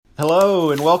Hello,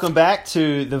 and welcome back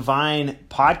to the Vine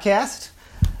Podcast.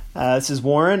 This is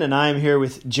Warren, and I'm here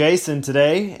with Jason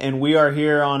today, and we are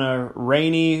here on a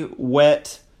rainy,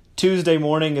 wet Tuesday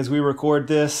morning as we record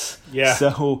this. Yeah.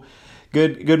 So,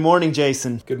 good morning,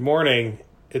 Jason. Good morning.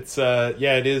 It's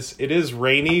it is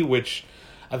rainy, which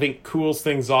I think cools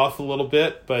things off a little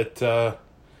bit, but I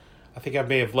think I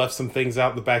may have left some things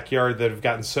out in the backyard that have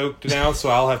gotten soaked now, so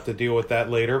I'll have to deal with that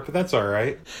later, but that's all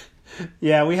right.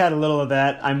 Yeah, we had a little of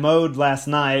that. I mowed last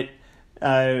night,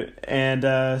 and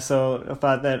so I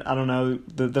thought that, I don't know,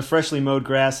 the freshly mowed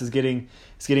grass is getting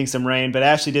some rain. But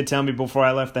Ashley did tell me before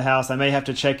I left the house I may have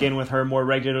to check in with her more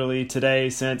regularly today,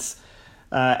 since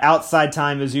outside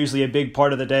time is usually a big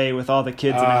part of the day with all the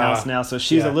kids in the house now. So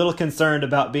she's a little concerned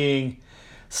about being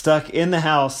stuck in the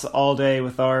house all day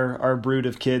with our brood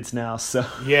of kids now. So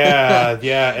yeah,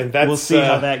 and that's we'll see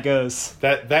how that goes.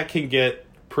 That can get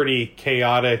pretty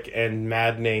chaotic and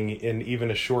maddening in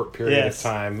even a short period of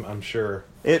time, I'm sure.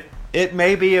 It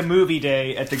may be a movie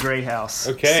day at the Gray House.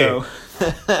 Okay. So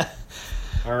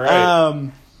all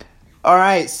right. All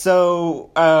right.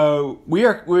 So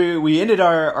we ended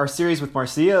our series with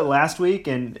Marcia last week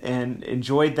and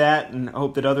enjoyed that, and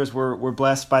hope that others were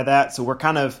blessed by that. So we're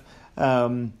kind of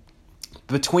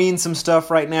between some stuff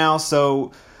right now.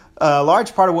 So a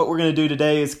large part of what we're going to do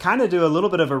today is kind of do a little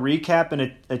bit of a recap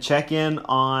and a check-in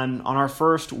on our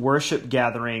first worship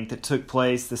gathering that took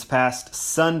place this past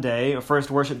Sunday, our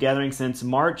first worship gathering since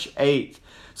March 8th.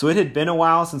 So it had been a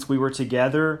while since we were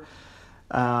together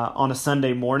on a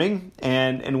Sunday morning,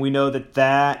 and we know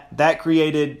that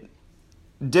created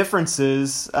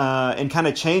differences and kind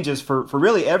of changes for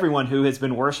really everyone who has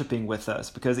been worshiping with us,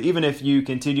 because even if you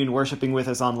continued worshiping with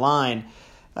us online,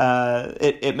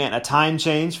 it meant a time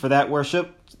change for that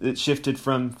worship. It shifted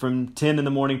from 10 in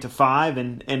the morning to 5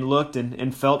 and looked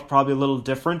and felt probably a little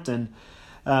different, and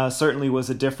certainly was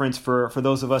a difference for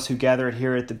those of us who gathered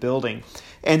here at the building.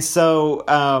 And so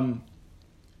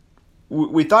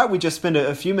we thought we'd just spend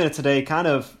a few minutes today kind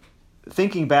of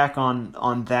thinking back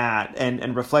on that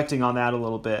and reflecting on that a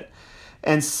little bit.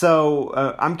 And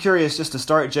so I'm curious, just to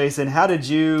start, Jason, how did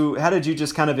you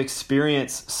just kind of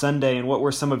experience Sunday, and what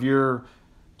were some of your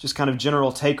just kind of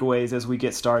general takeaways as we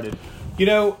get started? You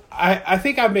know, I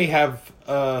think I may have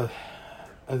a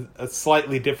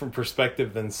slightly different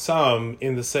perspective than some,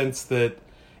 in the sense that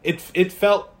it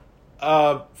felt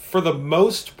for the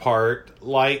most part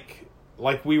like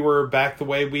we were back the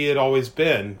way we had always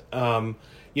been.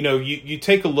 You know, you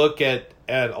take a look at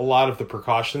a lot of the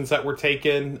precautions that were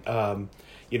taken.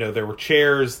 You know, there were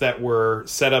chairs that were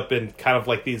set up in kind of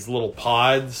like these little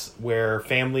pods where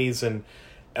families and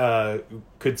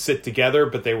could sit together,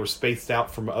 but they were spaced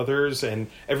out from others, and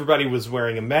everybody was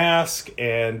wearing a mask,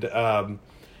 and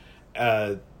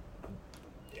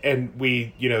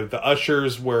we, you know, the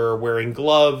ushers were wearing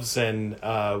gloves, and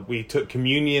we took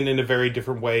communion in a very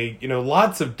different way. You know,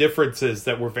 lots of differences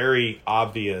that were very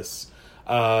obvious,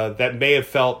 that may have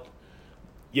felt,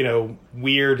 you know,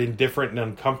 weird and different and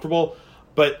uncomfortable,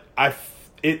 but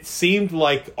it seemed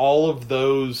like all of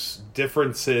those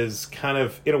differences kind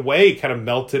of, in a way, kind of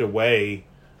melted away,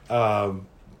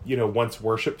 you know, once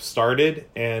worship started,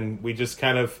 and we just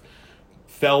kind of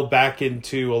fell back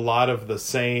into a lot of the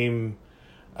same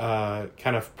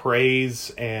kind of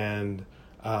praise and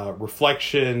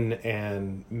reflection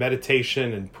and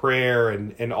meditation and prayer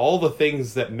and all the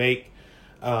things that make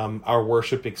our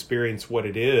worship experience what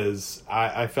it is.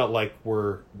 I felt like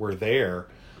we're there.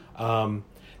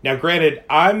 Now, granted,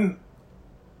 I'm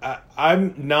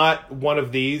not one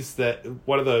of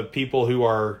the people who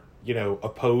are, you know,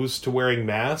 opposed to wearing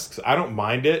masks. I don't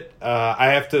mind it. I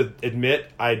have to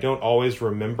admit, I don't always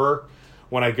remember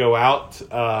when I go out,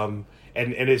 and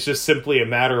it's just simply a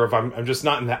matter of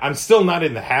I'm still not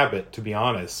in the habit, to be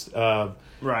honest.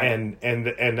 Right.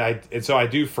 And so I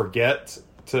do forget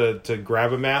to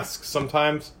grab a mask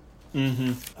sometimes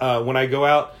when I go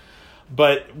out.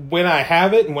 But when I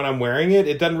have it and when I'm wearing it,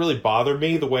 it doesn't really bother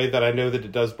me the way that I know that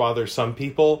it does bother some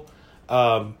people.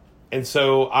 And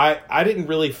so I didn't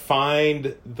really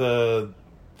find the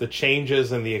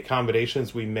changes and the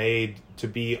accommodations we made to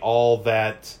be all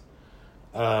that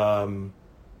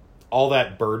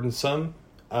burdensome.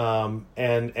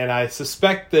 And I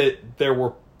suspect that there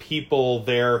were people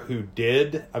there who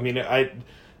did. I mean,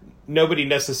 nobody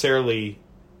necessarily,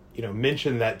 you know,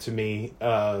 mentioned that to me,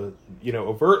 you know,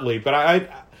 overtly, but I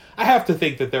have to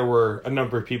think that there were a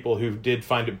number of people who did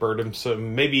find it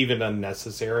burdensome, maybe even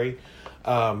unnecessary.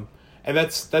 And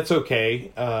that's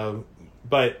okay.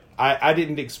 But I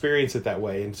didn't experience it that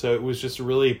way. And so it was just a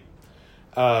really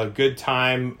good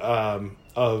time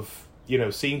of, you know,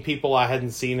 seeing people I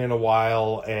hadn't seen in a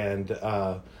while, and,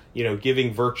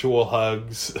 giving virtual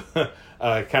hugs,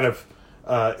 kind of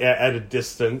at a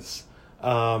distance,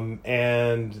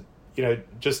 and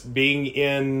just being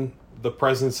in the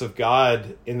presence of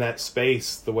God in that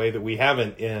space the way that we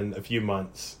haven't in a few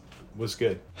months was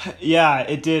good. Yeah,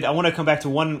 it did. I want to come back to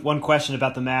one question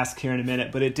about the mask here in a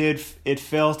minute, but it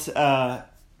felt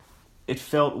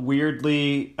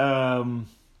weirdly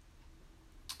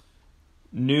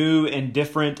new and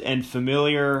different and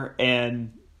familiar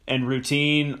and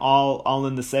routine all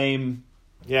in the same,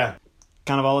 kind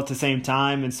of all at the same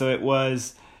time. And so it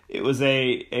was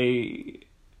a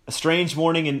strange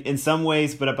morning in some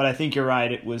ways, but I think you're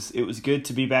right. It was good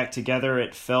to be back together.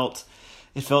 It felt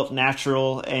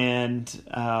natural and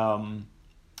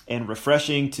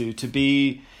refreshing to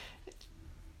be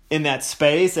in that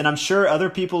space. And I'm sure other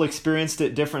people experienced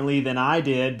it differently than I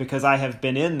did, because I have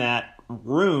been in that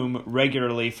room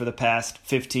regularly for the past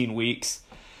 15 weeks.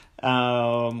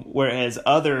 Whereas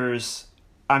others,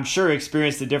 I'm sure,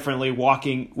 experienced it differently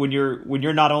walking when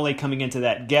you're not only coming into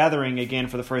that gathering again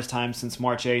for the first time since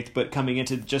March 8th, but coming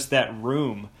into just that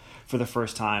room for the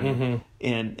first time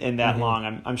in that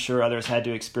long. I'm sure others had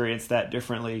to experience that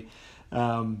differently.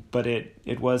 But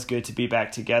it was good to be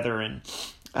back together, and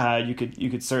you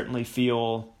could certainly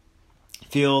feel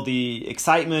the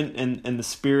excitement and the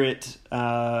spirit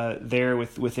there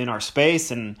within our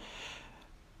space. And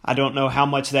I don't know how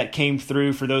much that came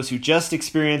through for those who just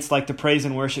experienced like the praise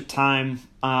and worship time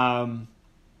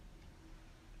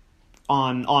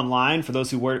online. For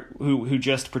those who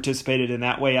just participated in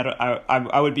that way,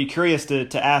 I would be curious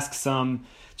to ask some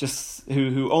just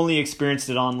who only experienced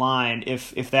it online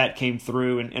if that came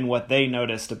through and what they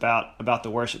noticed about the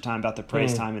worship time, about the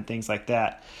praise time, and things like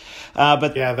that.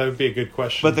 But yeah, that would be a good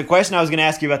question. But the question I was going to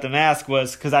ask you about the mask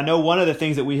was, because I know one of the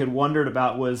things that we had wondered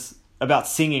about was about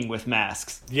singing with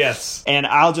masks. Yes. And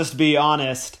I'll just be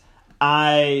honest,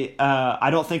 I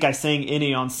don't think I sang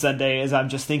any on Sunday, as I'm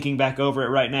just thinking back over it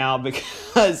right now,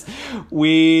 because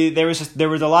there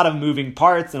was a lot of moving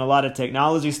parts and a lot of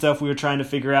technology stuff we were trying to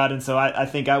figure out, and so I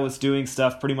think I was doing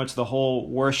stuff pretty much the whole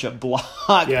worship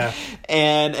block. Yeah.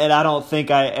 And I don't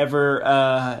think I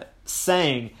ever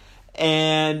sang.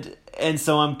 And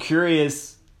so I'm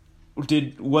curious,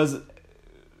 did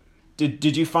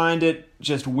you find it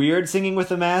just weird singing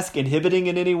with a mask, inhibiting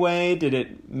in any way? Did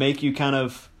it make you kind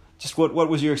of just what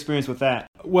was your experience with that?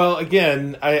 Well,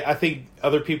 again, I think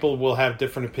other people will have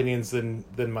different opinions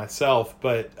than myself,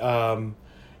 but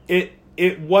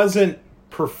it wasn't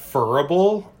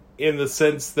preferable in the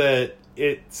sense that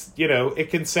it's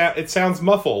it sounds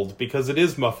muffled because it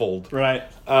is muffled, right?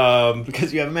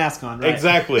 Because you have a mask on, right?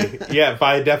 Exactly. Yeah,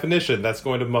 by definition, that's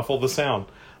going to muffle the sound,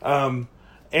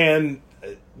 and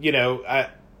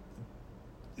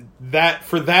that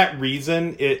for that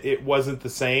reason, it wasn't the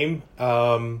same.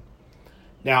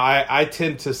 Now, I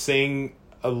tend to sing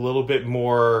a little bit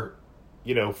more,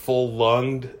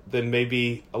 full-lunged than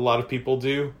maybe a lot of people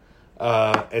do.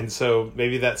 And so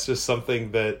maybe that's just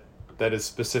something that is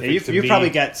specific to me. You've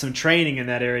probably got some training in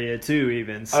that area too,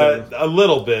 even. So. A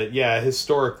little bit, yeah.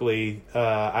 Historically,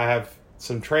 I have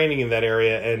some training in that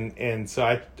area, and so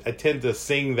I tend to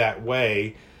sing that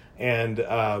way. And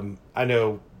I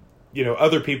know,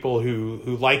 other people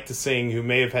who like to sing, who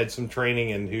may have had some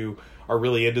training and who are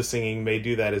really into singing may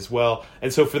do that as well.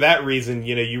 And so for that reason,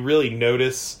 you really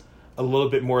notice a little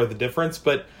bit more of the difference.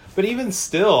 But even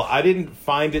still, I didn't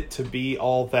find it to be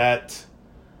all that.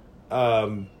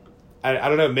 I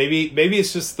don't know. Maybe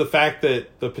it's just the fact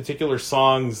that the particular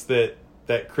songs that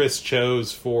Chris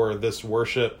chose for this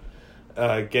worship,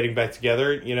 getting back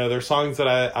together, they're songs that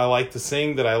I like to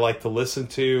sing, that I like to listen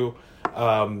to,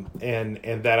 and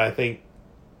that I think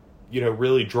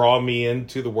really draw me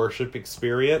into the worship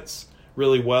experience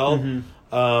really well.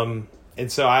 Mm-hmm. And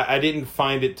so I didn't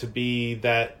find it to be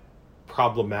that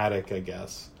problematic, I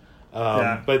guess.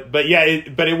 But yeah,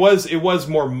 it was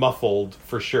more muffled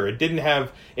for sure. It didn't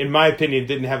have, in my opinion,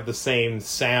 the same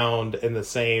sound and the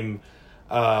same,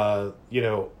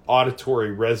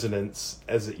 auditory resonance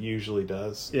as it usually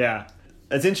does. Yeah.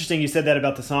 It's interesting you said that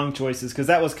about the song choices, because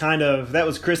that was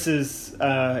Chris's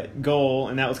goal,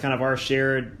 and that was kind of our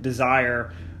shared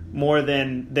desire, more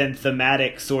than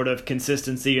thematic sort of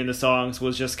consistency in the songs.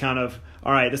 Was just kind of,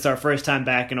 all right, this is our first time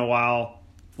back in a while.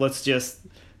 Let's do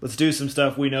some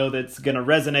stuff we know that's going to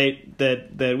resonate,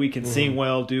 that we can sing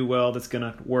well, do well, that's going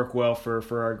to work well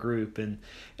for our group. And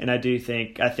I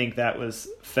think that was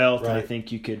felt, right. And I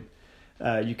think you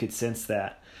could sense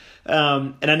that.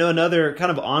 And I know another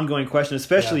kind of ongoing question,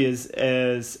 especially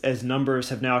as numbers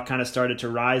have now kind of started to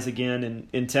rise again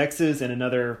in Texas and in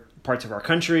other parts of our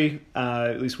country,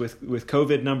 at least with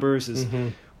COVID numbers, is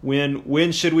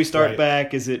When should we start Right.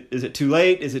 back? Is it too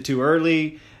late? Is it too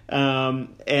early?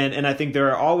 And I think there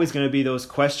are always going to be those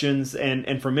questions,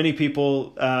 and for many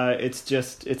people,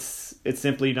 it's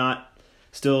simply not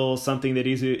still something that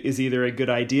is either a good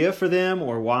idea for them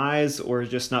or wise, or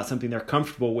just not something they're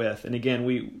comfortable with. And again,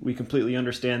 we completely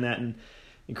understand that and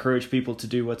encourage people to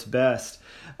do what's best.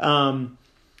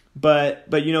 But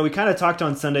we kind of talked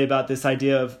on Sunday about this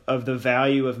idea of the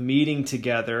value of meeting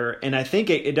together, and I think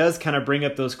it does kind of bring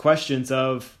up those questions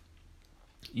of,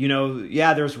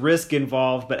 there's risk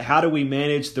involved, but how do we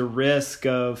manage the risk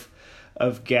of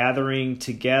gathering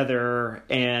together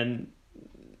and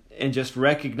just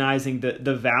recognizing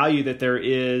the value that there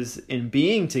is in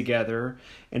being together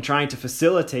and trying to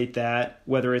facilitate that,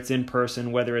 whether it's in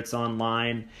person, whether it's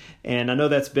online. And I know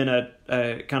that's been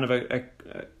a kind of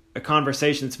a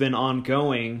conversation that's been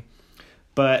ongoing,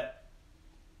 but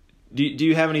do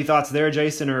you have any thoughts there,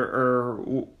 Jason,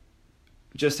 or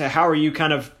just how are you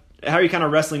kind of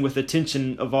wrestling with the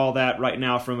tension of all that right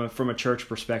now from a church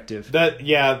perspective?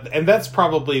 And that's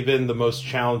probably been the most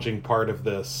challenging part of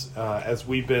this, as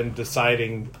we've been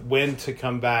deciding when to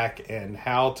come back and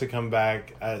how to come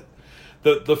back.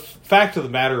 The fact of the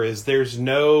matter is there's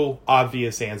no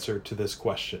obvious answer to this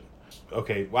question.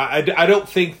 Okay, well, I don't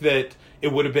think that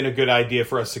it would have been a good idea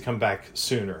for us to come back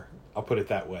sooner. I'll put it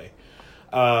that way.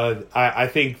 I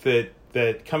think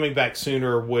that coming back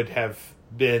sooner would have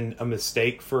been a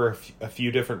mistake for a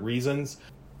few different reasons.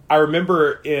 I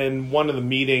remember in one of the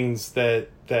meetings that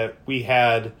we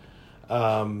had,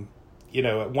 at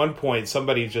one point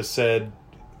somebody just said,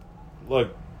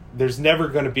 look, there's never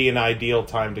going to be an ideal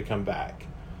time to come back.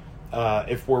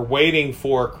 If we're waiting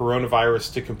for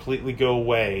coronavirus to completely go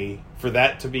away, for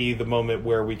that to be the moment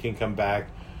where we can come back,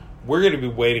 we're going to be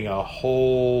waiting a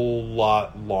whole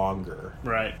lot longer.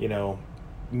 Right.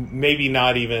 Maybe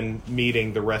not even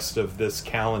meeting the rest of this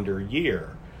calendar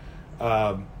year.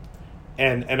 And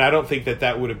I don't think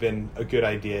that would have been a good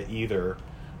idea either.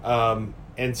 And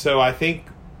so I think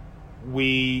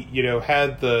we,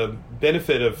 had the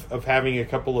benefit of having a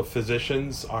couple of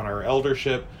physicians on our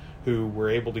eldership who were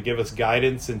able to give us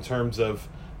guidance in terms of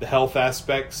the health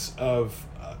aspects of,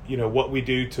 what we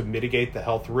do to mitigate the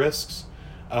health risks,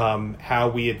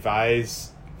 how we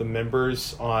advise the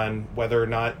members on whether or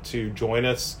not to join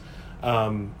us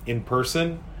in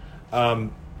person.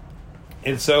 And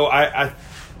so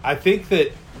I think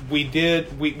that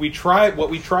we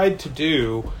tried to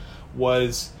do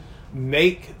was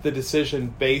make the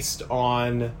decision based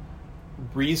on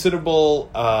reasonable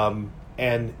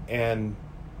and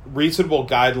reasonable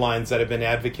guidelines that have been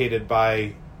advocated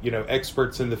by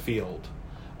experts in the field,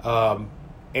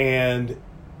 and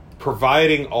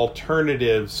providing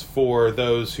alternatives for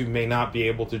those who may not be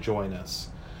able to join us.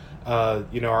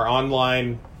 Our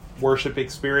online worship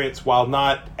experience, while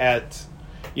not at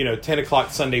 10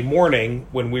 o'clock Sunday morning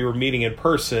when we were meeting in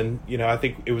person, I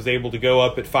think it was able to go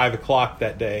up at 5 o'clock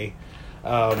that day,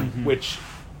 which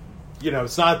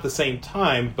it's not at the same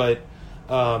time, but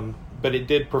it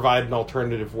did provide an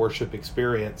alternative worship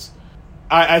experience.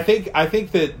 I think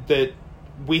that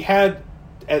we had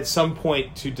at some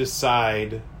point to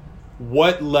decide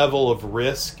what level of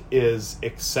risk is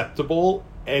acceptable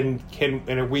and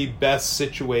are we best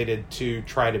situated to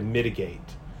try to mitigate.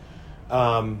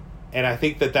 And I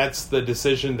think that that's the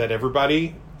decision that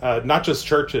everybody, not just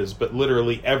churches, but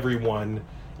literally everyone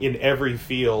in every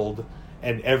field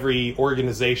and every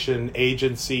organization,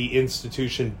 agency,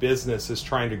 institution, business is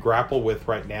trying to grapple with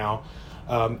right now.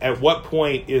 At what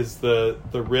point is the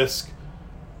risk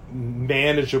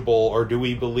manageable, or do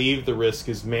we believe the risk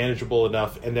is manageable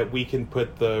enough and that we can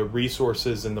put the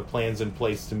resources and the plans in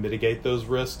place to mitigate those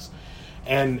risks?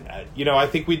 And, I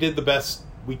think we did the best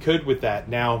we could with that.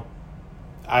 Now,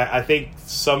 I think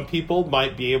some people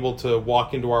might be able to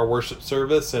walk into our worship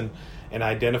service and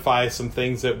identify some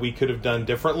things that we could have done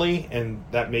differently, and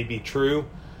that may be true.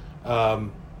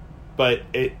 But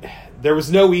there was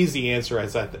no easy answer.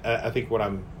 As I think what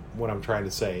I'm trying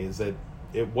to say is that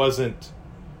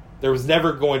there was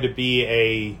never going to be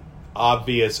a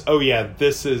obvious, oh yeah,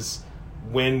 this is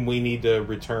when we need to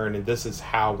return and this is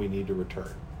how we need to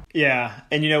return. Yeah,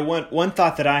 and one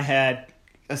thought that I had,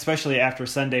 especially after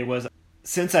Sunday, was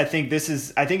since I think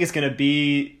it's going to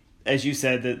be, as you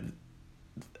said, that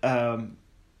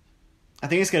I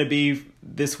think it's going to be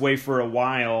this way for a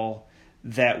while,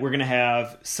 that we're going to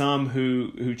have some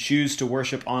who choose to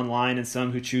worship online and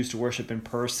some who choose to worship in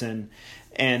person,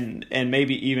 and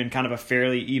maybe even kind of a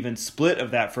fairly even split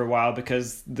of that for a while,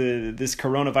 because this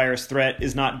coronavirus threat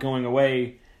is not going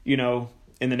away,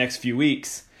 in the next few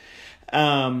weeks.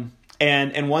 And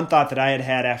And one thought that I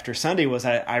had after Sunday was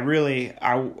I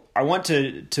want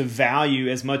to value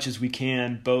as much as we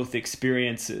can both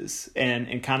experiences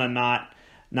and kind of not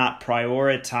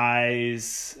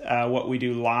prioritize what we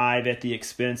do live at the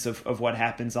expense of what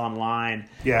happens online.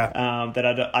 Yeah.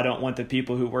 That I don't want the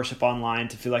people who worship online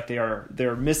to feel like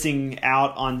they're missing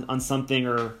out on something,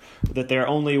 or that they're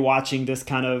only watching this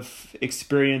kind of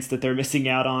experience that they're missing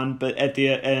out on. But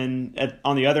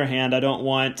on the other hand, I don't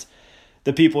want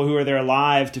the people who are there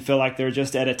live to feel like they're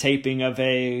just at a taping of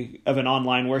an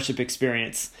online worship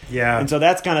experience. Yeah. And so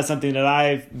that's kind of something that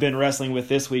I've been wrestling with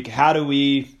this week. How do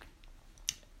we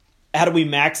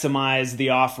maximize the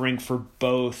offering for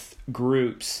both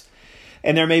groups?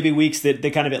 And there may be weeks that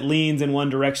kind of it leans in one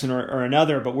direction or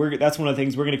another, but that's one of the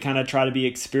things we're going to kind of try to be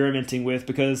experimenting with,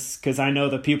 because I know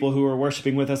the people who are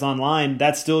worshiping with us online,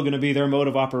 that's still going to be their mode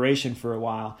of operation for a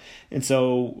while. And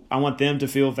so I want them to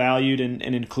feel valued and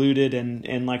included,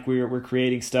 and like we're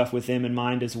creating stuff with them in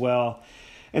mind as well.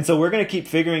 And so we're going to keep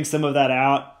figuring some of that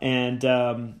out, and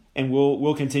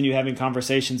we'll continue having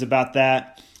conversations about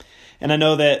that. And I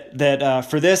know that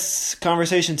for this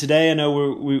conversation today, I know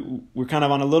we're kind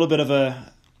of on a little bit of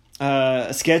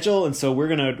a schedule, and so we're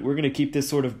gonna keep this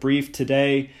sort of brief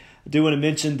today. I do want to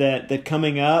mention that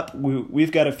coming up,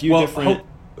 we've got a few different.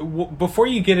 Before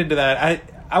you get into that,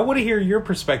 I want to hear your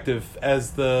perspective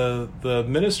as the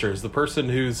minister, as the person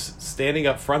who's standing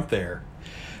up front there.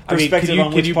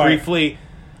 Could you briefly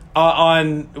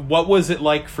on what was it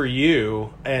like for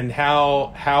you, and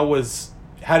how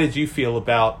did you feel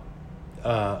about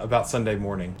Sunday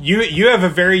morning? You have a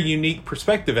very unique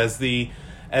perspective as the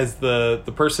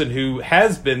person who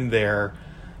has been there,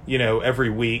 every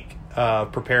week,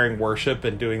 preparing worship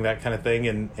and doing that kind of thing,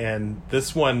 and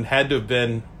this one had to have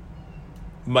been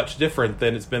much different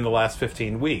than it's been the last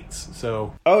 15 weeks.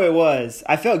 So it was.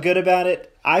 I felt good about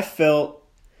it. It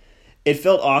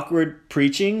felt awkward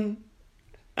preaching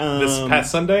this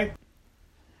past Sunday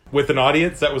with an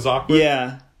audience. That was awkward.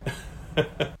 Yeah.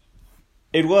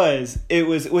 It was,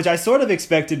 which I sort of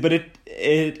expected, but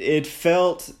it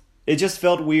just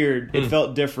felt weird. It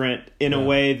felt different in a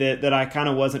way that I kind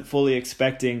of wasn't fully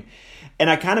expecting. And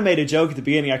I kind of made a joke at the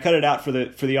beginning. I cut it out for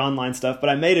the online stuff, but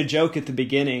I made a joke at the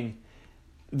beginning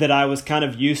that I was kind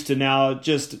of used to now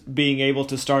just being able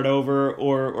to start over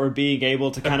or being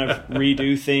able to kind of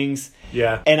redo things.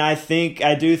 Yeah. And I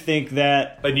do think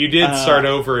that... And you did start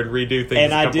over and redo things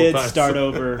and a couple I did times. Start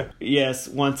over, yes,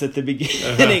 once at the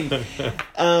beginning.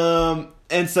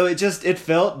 And so it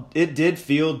did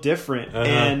feel different.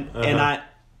 And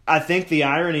I think the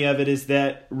irony of it is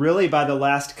that really by the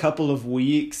last couple of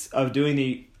weeks of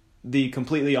doing the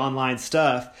completely online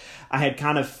stuff, I had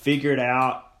kind of figured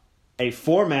out a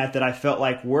format that I felt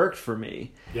like worked for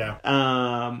me. Yeah.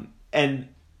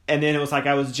 And then it was like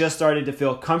I was just starting to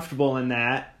feel comfortable in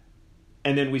that,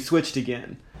 and then we switched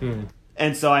again.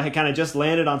 And so I had kind of just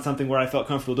landed on something where I felt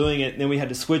comfortable doing it, and then we had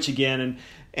to switch again,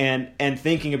 and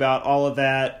thinking about all of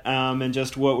that, and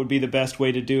just what would be the best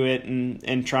way to do it,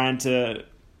 and trying to,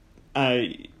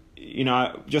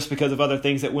 just because of other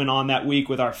things that went on that week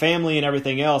with our family and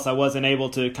everything else, I wasn't able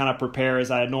to kind of prepare as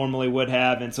I normally would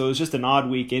have, and so it was just an odd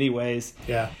week anyways.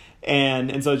 Yeah.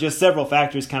 And so just several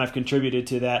factors kind of contributed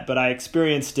to that, but I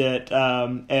experienced it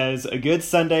as a good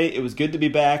Sunday. It was good to be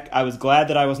back. I was glad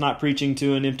that I was not preaching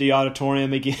to an empty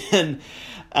auditorium again,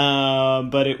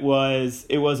 but it was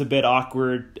a bit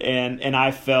awkward, and I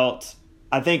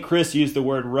think Chris used the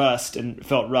word rust and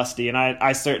felt rusty, and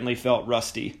I certainly felt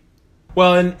rusty.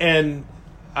 Well, and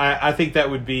I think that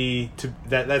would be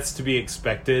that's to be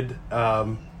expected. I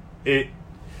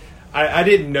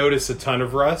didn't notice a ton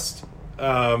of rust.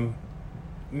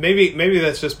 Maybe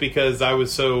that's just because I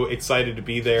was so excited to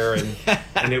be there,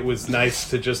 and it was nice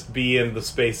to just be in the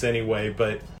space anyway.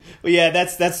 But well, yeah,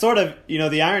 that's sort of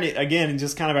the irony again, and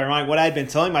just kind of ironic. What I had been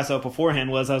telling myself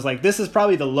beforehand was I was like, this is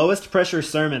probably the lowest pressure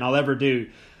sermon I'll ever do.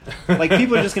 Like,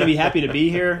 people are just going to be happy to be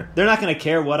here. They're not going to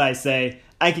care what I say.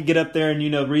 I could get up there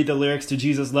and read the lyrics to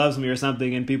 "Jesus Loves Me" or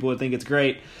something, and people would think it's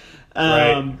great.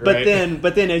 But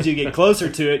then as you get closer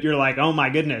to it, you're like, oh my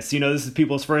goodness, this is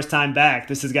people's first time back.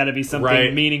 This has got to be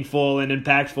something meaningful and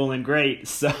impactful and great.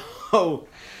 So, so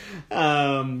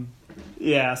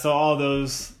all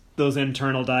those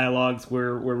internal dialogues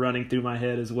were running through my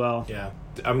head as well. Yeah,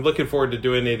 I'm looking forward to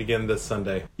doing it again this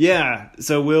Sunday. Yeah,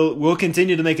 so we'll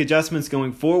continue to make adjustments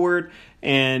going forward,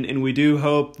 and we do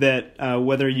hope that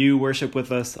whether you worship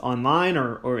with us online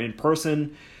or in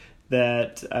person,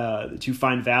 that you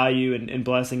find value and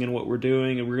blessing in what we're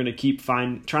doing, and we're going to keep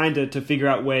trying to figure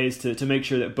out ways to make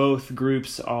sure that both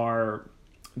groups are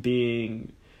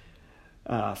being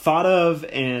thought of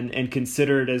and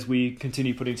considered as we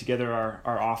continue putting together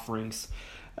our offerings.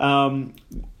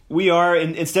 We are,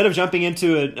 instead of jumping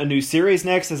into a new series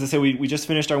next, as I said, we just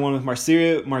finished our one with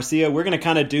Marcia. We're going to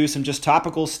kind of do some just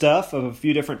topical stuff of a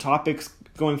few different topics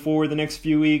going forward the next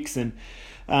few weeks. And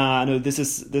I know this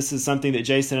is something that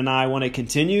Jason and I want to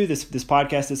continue. This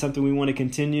podcast is something we want to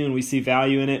continue, and we see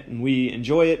value in it, and we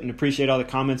enjoy it, and appreciate all the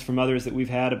comments from others that we've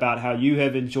had about how you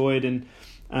have enjoyed and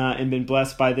been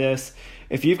blessed by this.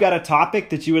 If you've got a topic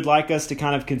that you would like us to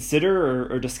kind of consider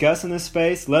or discuss in this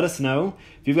space, let us know.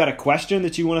 If you've got a question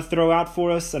that you want to throw out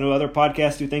for us, I know other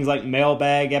podcasts do things like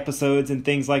mailbag episodes and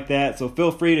things like that, so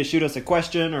feel free to shoot us a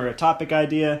question or a topic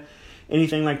idea,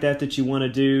 anything like that you want to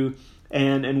do,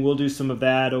 and we'll do some of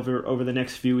that over the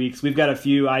next few weeks. We've got a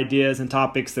few ideas and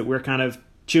topics that we're kind of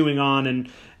chewing on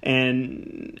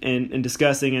and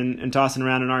discussing and tossing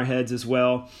around in our heads as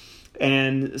well.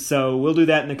 And so we'll do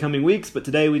that in the coming weeks. But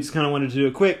today we just kind of wanted to do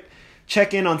a quick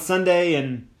check-in on Sunday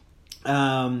and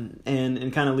kind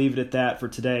of leave it at that for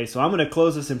today. So I'm going to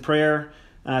close this in prayer.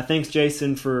 Thanks,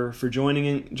 Jason, for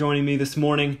joining me this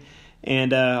morning.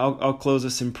 And I'll close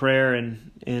this in prayer,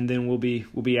 and then we'll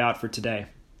be out for today.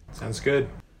 Sounds good.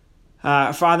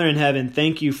 Father in heaven,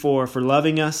 thank you for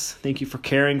loving us. Thank you for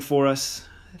caring for us.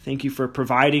 Thank you for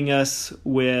providing us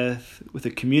with a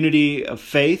community of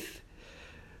faith.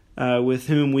 With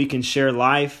whom we can share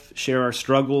life, share our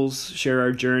struggles, share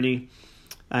our journey.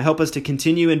 Help us to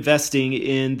continue investing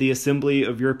in the assembly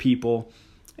of your people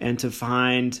and to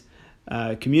find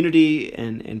community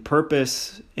and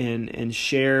purpose and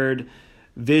shared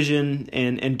vision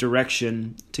and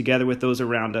direction together with those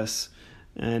around us.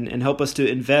 And help us to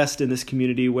invest in this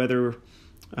community, whether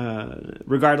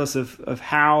regardless of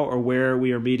how or where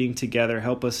we are meeting together.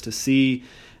 Help us to see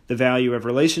the value of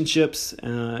relationships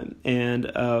and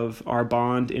of our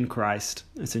bond in Christ.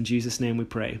 It's in Jesus' name we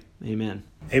pray. Amen.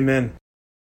 Amen.